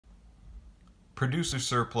producer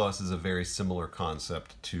surplus is a very similar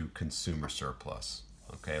concept to consumer surplus.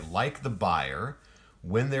 Okay, like the buyer,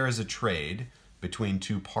 when there is a trade between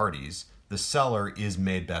two parties, the seller is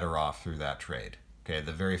made better off through that trade. Okay,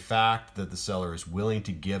 the very fact that the seller is willing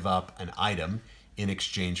to give up an item in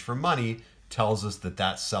exchange for money tells us that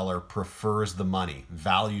that seller prefers the money,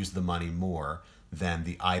 values the money more than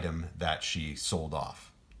the item that she sold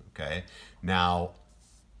off. Okay, now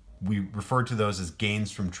we refer to those as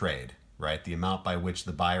gains from trade, right? The amount by which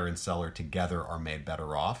the buyer and seller together are made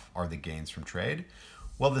better off are the gains from trade.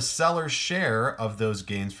 Well, the seller's share of those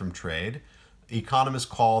gains from trade, economists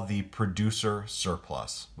call the producer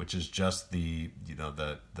surplus, which is just the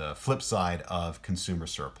flip side of consumer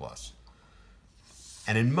surplus.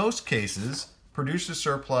 And in most cases, producer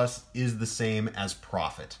surplus is the same as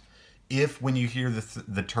profit. If when you hear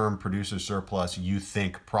the term producer surplus, you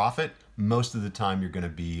think profit, most of the time you're going to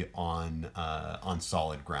be on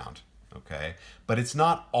solid ground. Okay, but it's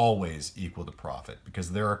not always equal to profit,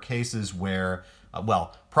 because there are cases where,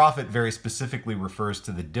 profit very specifically refers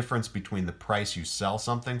to the difference between the price you sell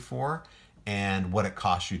something for and what it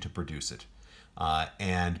costs you to produce it.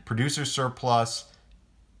 And producer surplus,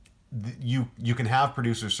 you can have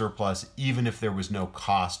producer surplus even if there was no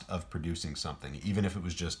cost of producing something, even if it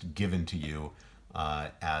was just given to you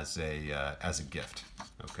as a gift.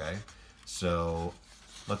 Okay, so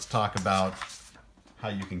let's talk about how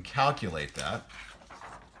you can calculate that.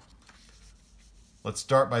 Let's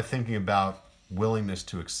start by thinking about willingness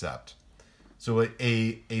to accept. So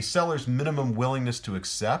a seller's minimum willingness to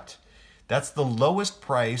accept, that's the lowest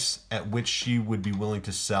price at which she would be willing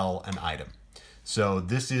to sell an item. So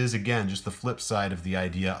this is, again, just the flip side of the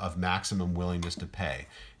idea of maximum willingness to pay.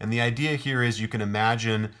 And the idea here is you can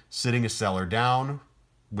imagine sitting a seller down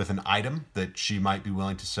with an item that she might be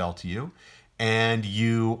willing to sell to you, and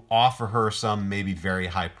you offer her some maybe very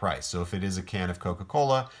high price. So if it is a can of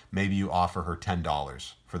Coca-Cola, maybe you offer her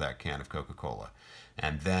 $10 for that can of Coca-Cola.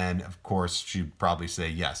 And then, of course, she'd probably say,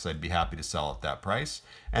 yes, I'd be happy to sell at that price.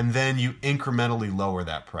 And then you incrementally lower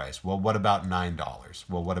that price. Well, what about $9?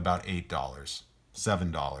 Well, what about $8?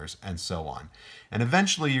 $7, and so on. And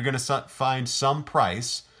eventually you're going to find some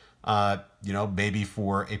price, maybe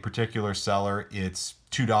for a particular seller, it's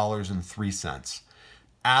 $2.03.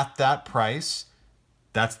 At that price,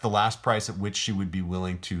 that's the last price at which she would be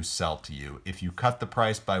willing to sell to you. If you cut the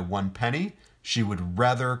price by 1 penny, she would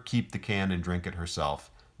rather keep the can and drink it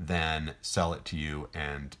herself than sell it to you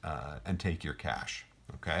and take your cash.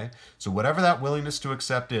 Okay, so whatever that willingness to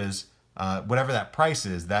accept is, whatever that price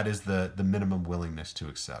is, that is the minimum willingness to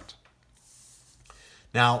accept.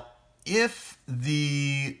 Now, if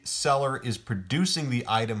the seller is producing the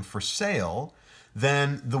item for sale,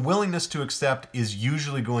 then the willingness to accept is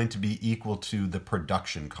usually going to be equal to the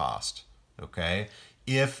production cost. Okay,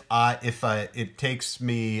 if it takes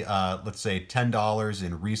me, let's say, $10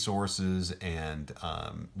 in resources and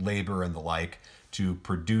labor and the like to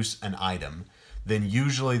produce an item, then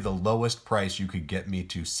usually the lowest price you could get me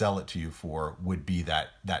to sell it to you for would be that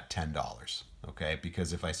 $10. Okay,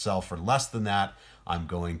 because if I sell for less than that, I'm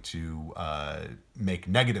going to make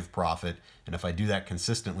negative profit, and if I do that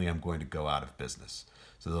consistently, I'm going to go out of business.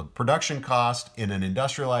 So the production cost in an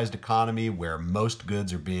industrialized economy where most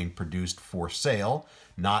goods are being produced for sale,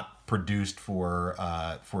 not produced for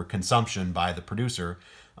consumption by the producer,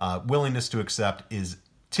 willingness to accept is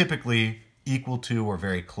typically equal to or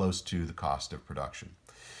very close to the cost of production.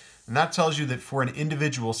 And that tells you that for an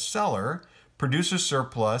individual seller, producer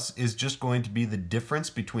surplus is just going to be the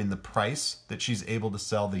difference between the price that she's able to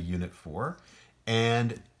sell the unit for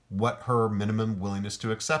and what her minimum willingness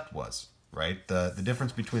to accept was, right? The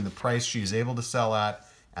difference between the price she's able to sell at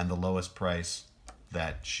and the lowest price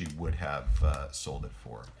that she would have sold it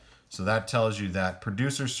for. So that tells you that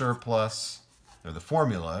producer surplus, or the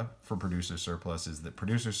formula for producer surplus, is that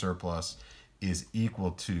producer surplus is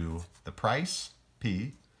equal to the price,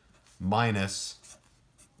 P, minus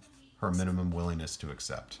her minimum willingness to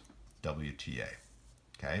accept, WTA.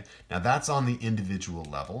 Okay, now that's on the individual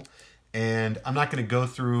level, and I'm not going to go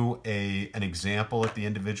through an example at the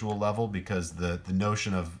individual level because the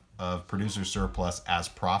notion of producer surplus as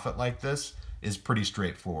profit like this is pretty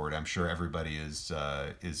straightforward. I'm sure everybody is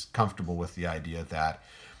comfortable with the idea that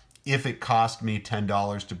if it cost me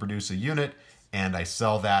 $10 to produce a unit and I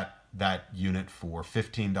sell that unit for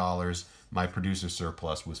 $15, my producer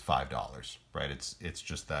surplus was $5, right? It's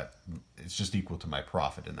just equal to my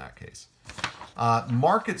profit in that case.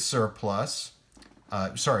 Market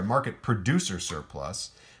producer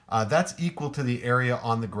surplus, that's equal to the area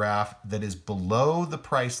on the graph that is below the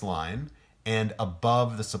price line and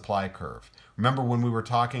above the supply curve. Remember when we were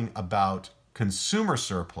talking about consumer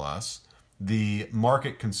surplus, The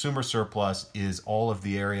market consumer surplus is all of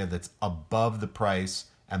the area that's above the price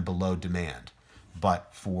and below demand. But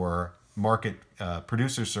for market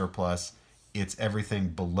producer surplus, it's everything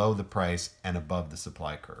below the price and above the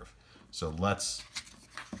supply curve. So let's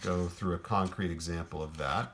go through a concrete example of that.